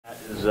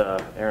Is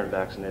Aaron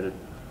vaccinated?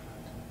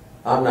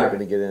 I'm not going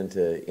to get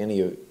into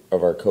any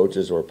of our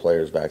coaches or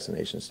players'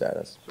 vaccination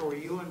status. So were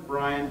you and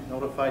Brian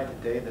notified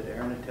today that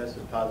Aaron had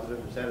tested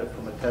positive? Is that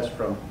from a test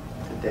from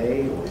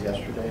today or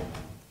yesterday?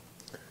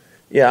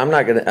 Yeah, I'm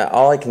not going to,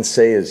 all I can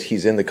say is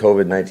he's in the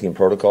COVID-19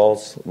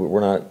 protocols.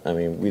 We're not, I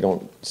mean, we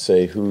don't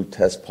say who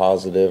tests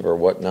positive or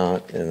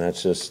whatnot, and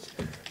that's just,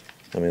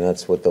 I mean,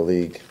 that's what the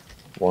league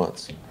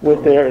wants.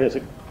 With Aaron, is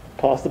it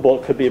possible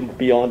it could be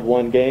beyond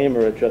one game,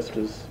 or it just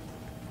is,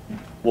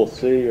 we'll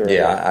see? Or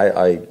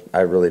yeah,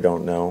 I really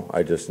don't know.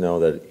 I just know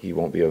that he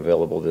won't be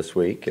available this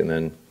week, and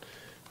then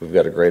we've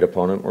got a great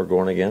opponent we're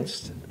going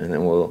against, and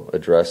then we'll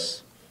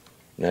address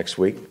next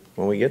week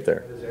when we get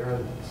there. Is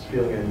Aaron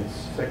feeling any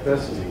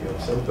sickness? Does he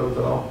have symptoms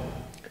at all?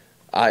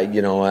 I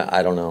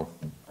don't know.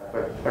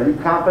 But are you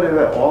confident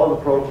that all of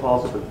the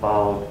protocols have been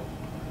followed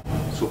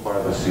so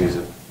far this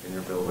season in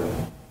your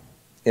building?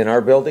 In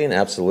our building,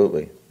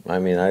 absolutely. I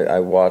mean,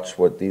 I watch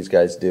what these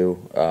guys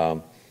do.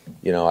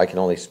 I can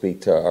only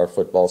speak to our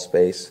football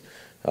space,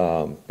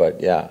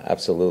 but yeah,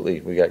 absolutely.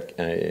 We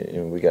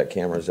got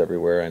cameras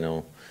everywhere. I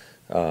know.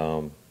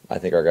 I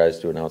think our guys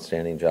do an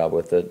outstanding job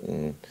with it,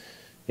 and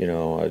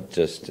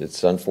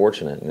it's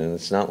unfortunate, and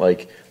it's not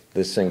like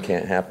this thing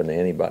can't happen to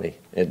anybody.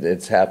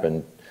 It's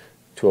happened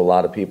to a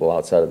lot of people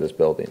outside of this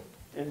building.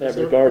 In that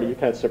regard, are you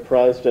kind of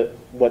surprised at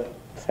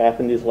what's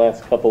happened these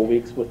last couple of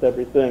weeks with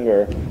everything,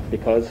 or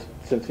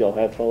since y'all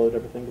have followed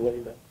everything the way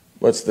that?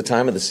 Well, it's the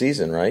time of the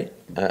season, right?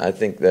 I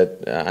think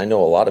that I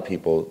know a lot of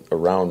people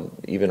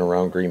even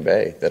around Green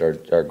Bay that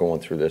are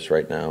going through this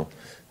right now,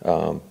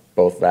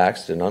 both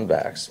vaxxed and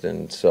unvaxxed,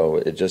 and so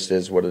it just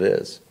is what it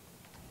is.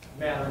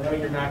 Matt, I know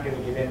you're not going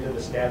to get into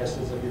the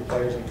statuses of your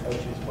players and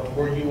coaches, but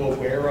were you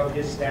aware of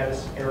his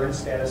status, Aaron's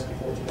status,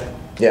 before today?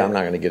 Yeah, I'm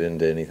not going to get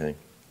into anything.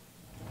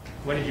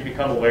 When did you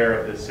become aware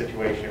of this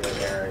situation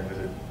with Aaron? Was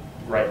it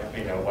right,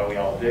 when we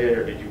all did,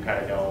 or did you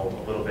kind of know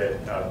a little bit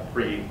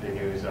pre the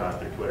news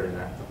through Twitter and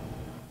that?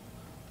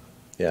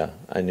 Yeah,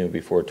 I knew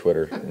before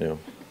Twitter knew.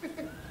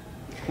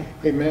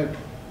 Hey, Matt,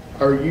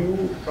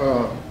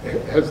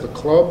 has the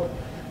club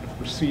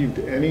received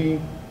any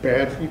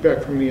bad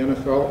feedback from the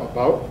NFL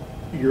about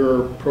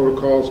your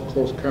protocols,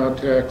 close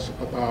contacts,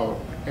 about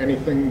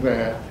anything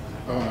that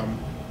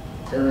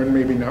Aaron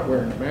maybe not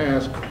wearing a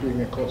mask, being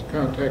in close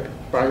contact,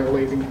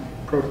 violating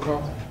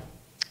protocol?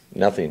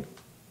 Nothing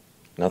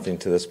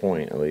to this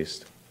point, at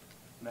least.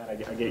 Matt, I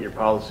get your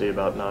policy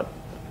about not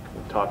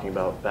talking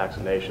about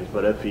vaccinations,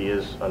 but if he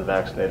is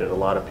unvaccinated, a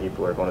lot of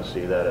people are going to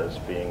see that as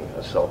being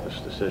a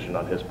selfish decision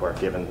on his part,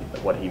 given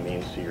what he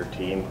means to your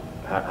team.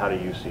 How do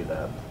you see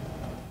that?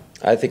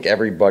 I think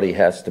everybody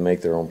has to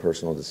make their own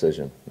personal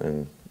decision,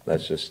 and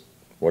that's just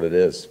what it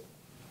is.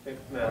 Hey,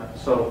 Matt,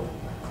 so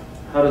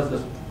how does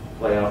this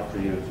play out for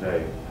you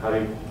today?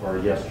 Or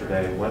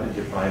yesterday, when did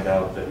you find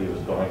out that he was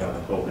going on the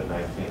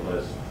COVID-19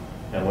 list,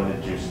 and when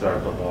did you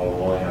start the ball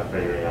rolling on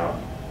figuring out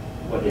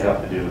what you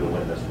have to do to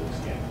win this week's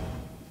game?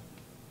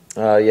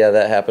 Yeah,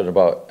 that happened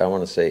about, I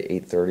want to say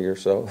 8:30 or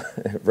so,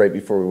 right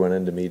before we went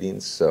into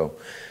meetings. So,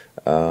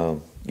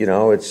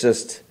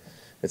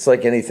 it's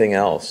like anything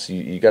else.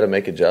 You got to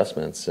make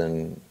adjustments,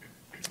 and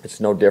it's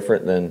no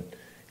different than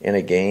in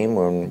a game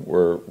when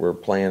we're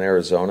playing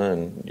Arizona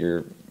and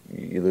you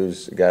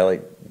lose a guy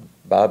like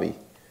Bobby.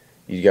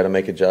 You got to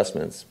make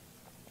adjustments,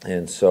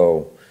 and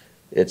so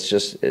it's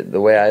just the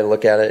way I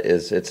look at it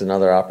is it's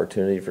another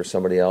opportunity for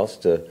somebody else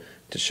to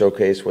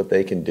showcase what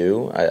they can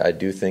do. I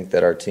do think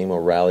that our team will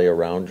rally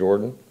around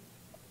Jordan,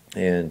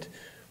 and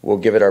we'll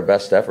give it our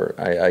best effort.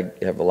 I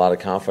have a lot of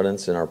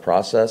confidence in our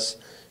process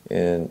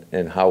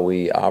and how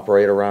we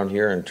operate around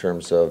here in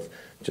terms of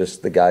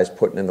just the guys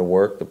putting in the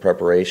work, the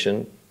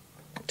preparation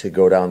to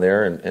go down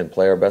there and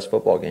play our best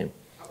football game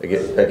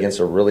against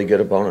a really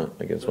good opponent,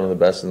 against one of the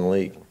best in the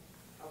league.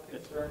 How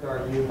concerned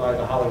are you by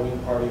the Halloween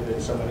party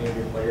that so many of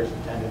your players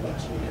attended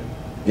last weekend?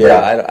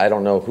 Yeah, I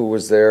don't know who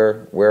was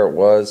there, where it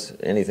was,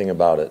 anything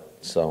about it.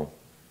 So.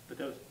 But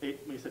that was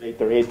you said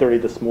 8:30.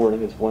 8:30 this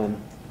morning is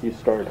when you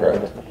started.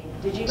 Correct.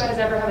 Did you guys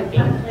ever have a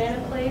game plan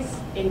in place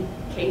in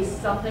case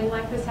something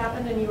like this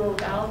happened and you were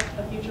without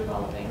a future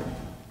Hall of Famer?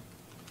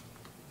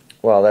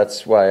 Well,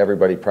 that's why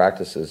everybody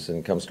practices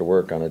and comes to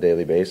work on a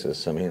daily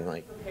basis. I mean,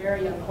 Prepare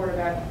a young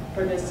quarterback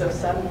for this so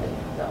suddenly,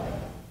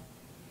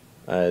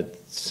 though.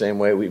 Same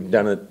way we've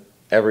done it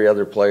every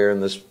other player in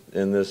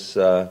this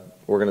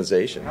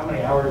organization. How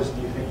many hours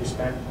do you think you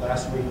spent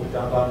last week with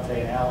Davante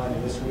and Allen,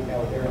 and this week now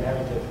with Aaron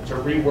having to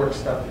rework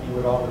stuff that you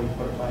would already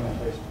put a plan in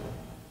place for?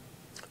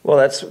 Well,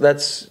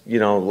 that's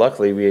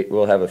luckily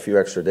we'll have a few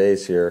extra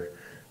days here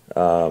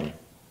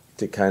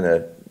to kind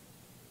of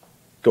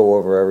go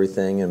over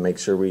everything and make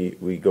sure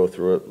we go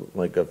through it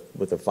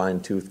with a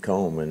fine-tooth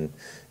comb and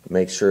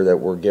make sure that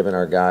we're giving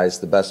our guys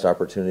the best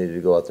opportunity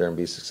to go out there and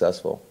be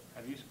successful.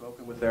 Have you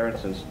spoken with Aaron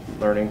since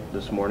learning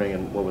this morning,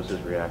 and what was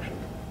his reaction?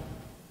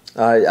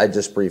 I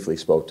just briefly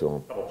spoke to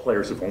him. A couple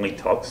players have only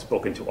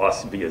spoken to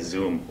us via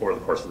Zoom over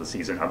the course of the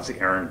season. Obviously,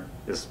 Aaron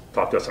has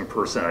talked to us in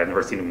person. I've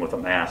never seen him with a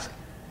mask.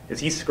 Has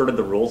he skirted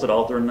the rules at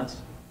all during this?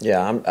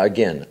 Yeah,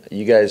 again,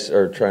 you guys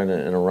are trying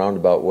to, in a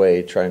roundabout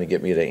way, trying to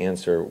get me to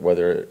answer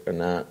whether or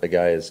not a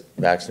guy is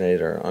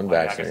vaccinated or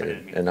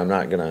unvaccinated, and I'm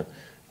not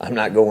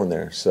going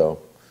there, so.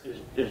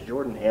 Is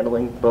Jordan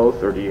handling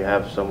both, or do you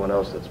have someone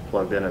else that's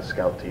plugged in as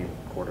scout team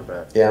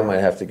quarterback? Yeah, I might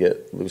have to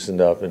get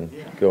loosened up and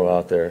go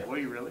out there. Will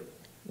you really?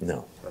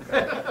 No.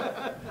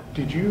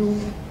 Did you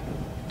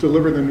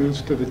deliver the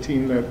news to the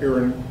team that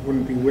Aaron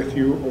wouldn't be with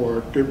you,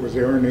 or was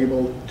Aaron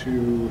able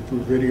to,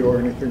 through video or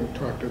anything,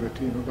 talk to the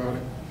team about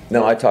it?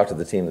 No, I talked to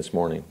the team this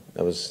morning.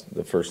 That was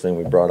the first thing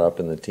we brought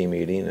up in the team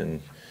meeting,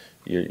 and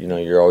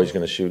you're always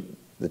going to shoot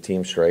the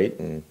team straight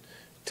and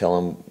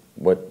tell them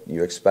what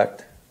you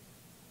expect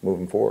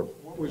moving forward.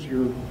 What was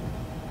your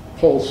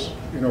pulse?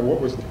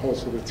 What was the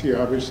pulse of the team?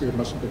 Obviously, there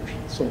must have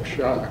been some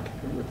shock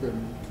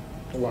within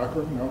the locker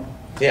room. No.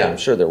 Yeah, I'm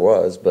sure there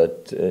was,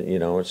 but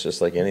it's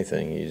just like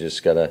anything. You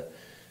just gotta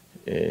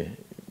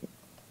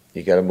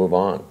move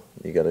on.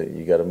 You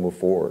gotta move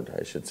forward,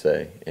 I should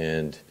say,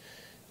 and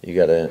you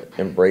gotta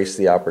embrace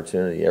the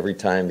opportunity. Every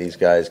time these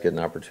guys get an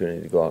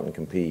opportunity to go out and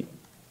compete,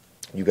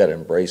 you gotta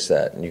embrace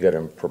that, and you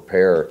gotta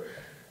prepare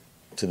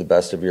to the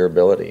best of your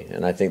ability.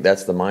 And I think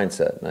that's the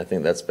mindset, and I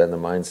think that's been the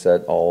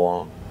mindset all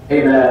along.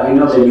 Hey Matt, I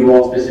know that you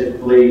won't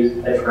specifically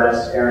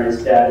address Aaron's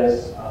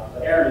status,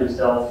 but Aaron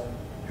himself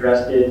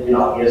addressed it in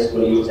August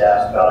when he was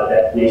asked about a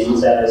vaccination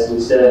status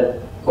and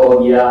said,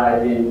 "Oh yeah,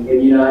 I've been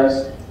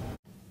immunized."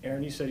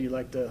 Aaron, you said you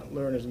like to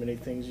learn as many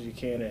things as you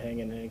can and hang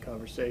in any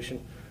conversation.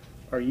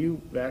 Are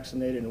you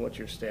vaccinated, and what's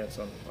your stance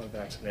on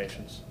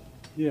vaccinations?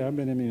 Yeah, I've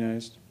been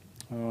immunized.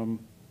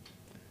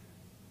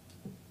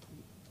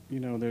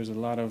 There's a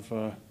lot of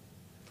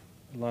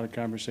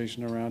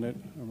conversation around it,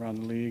 around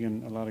the league,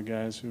 and a lot of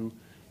guys who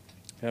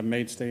have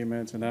made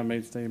statements and not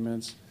made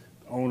statements,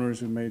 owners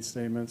who made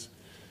statements.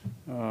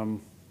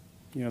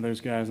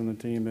 There's guys on the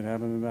team that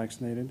haven't been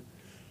vaccinated.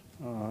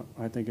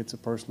 I think it's a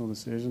personal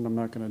decision. I'm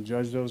not going to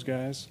judge those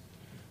guys.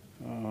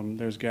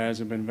 There's guys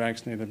who have been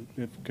vaccinated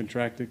that have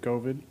contracted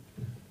COVID.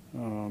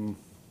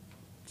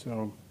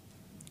 So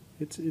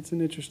it's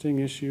an interesting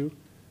issue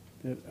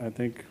that I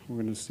think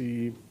we're going to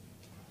see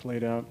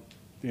played out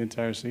the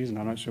entire season.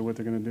 I'm not sure what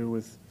they're going to do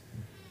with,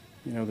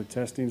 the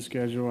testing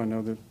schedule. I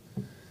know that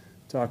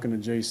talking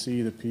to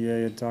JC, the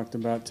PA had talked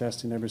about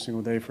testing every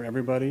single day for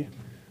everybody.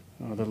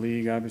 The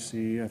league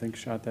obviously, I think,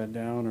 shot that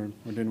down or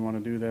didn't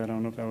want to do that. I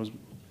don't know if that was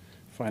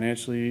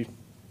financially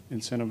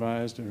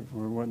incentivized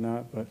or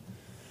whatnot, but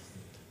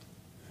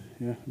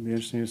yeah, it'd be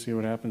interesting to see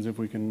what happens if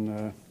we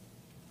can,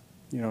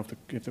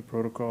 if the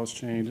protocols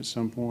change at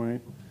some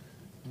point.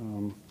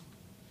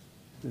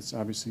 It's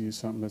obviously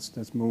something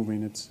that's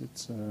moving. It's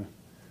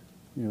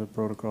the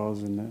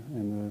protocols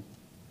and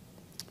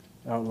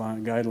the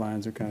outline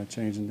guidelines are kind of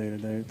changing day to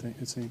day.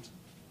 It seems.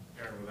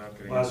 Aaron, without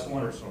getting into the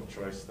personal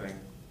choice thing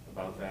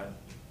about that,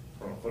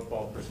 from a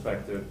football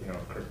perspective,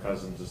 Kirk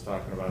Cousins is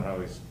talking about how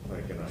he's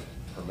like in a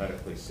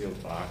hermetically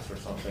sealed box or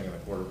something in the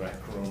quarterback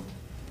room.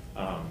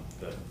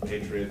 The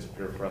Patriots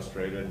appear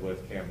frustrated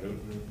with Cam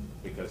Newton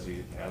because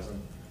he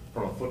hasn't.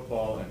 From a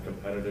football and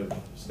competitive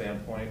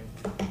standpoint,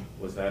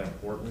 was that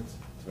important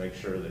to make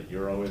sure that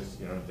you're always,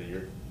 that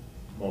you're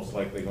most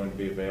likely going to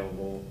be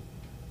available?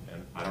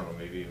 And I don't know,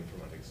 maybe even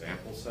from an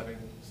example setting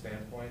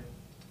standpoint?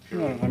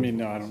 No, I don't know. I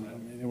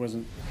mean, it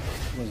wasn't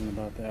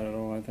about that at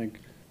all. I think,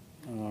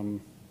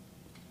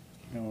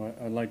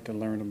 I like to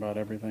learn about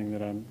everything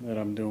that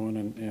I'm doing,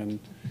 and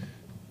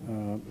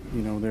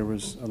there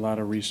was a lot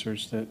of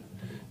research that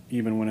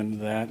even went into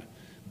that,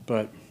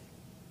 but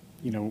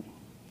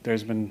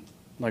there's been,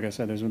 like I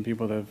said, there's been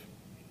people that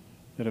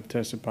have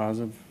tested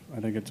positive. I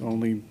think it's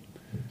only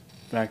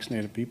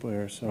vaccinated people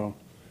here, so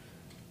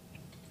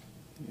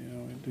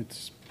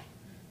it's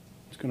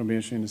going to be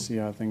interesting to see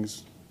how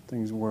things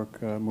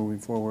work moving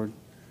forward.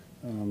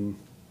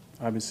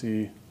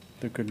 Obviously,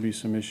 there could be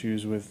some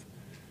issues with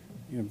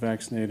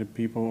vaccinated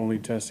people only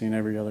testing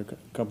every other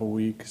couple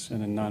weeks,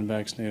 and then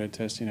non-vaccinated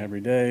testing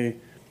every day.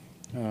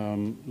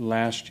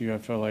 Last year, I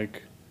felt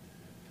like,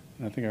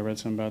 and I think I read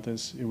something about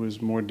this, it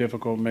was more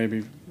difficult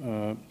maybe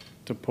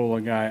to pull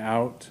a guy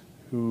out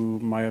who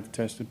might have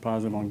tested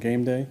positive on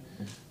game day.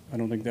 I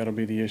don't think that'll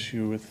be the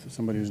issue with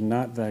somebody who's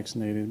not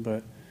vaccinated,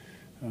 but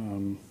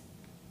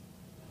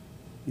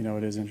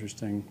it is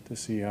interesting to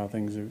see how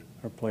things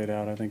are played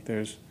out. I think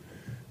there's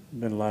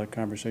been a lot of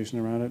conversation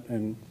around it,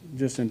 and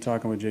just in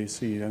talking with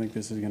JC, I think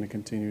this is going to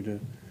continue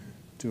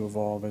to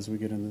evolve as we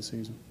get into the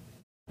season.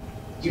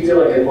 Do you feel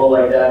like a poll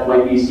like that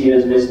might be seen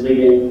as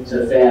misleading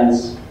to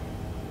fans?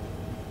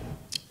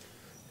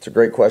 It's a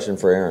great question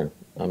for Aaron.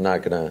 I'm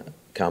not going to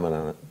comment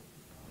on it.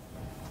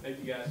 Thank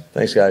you, guys.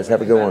 Thanks, guys.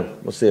 Have a good one.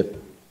 We'll see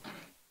you.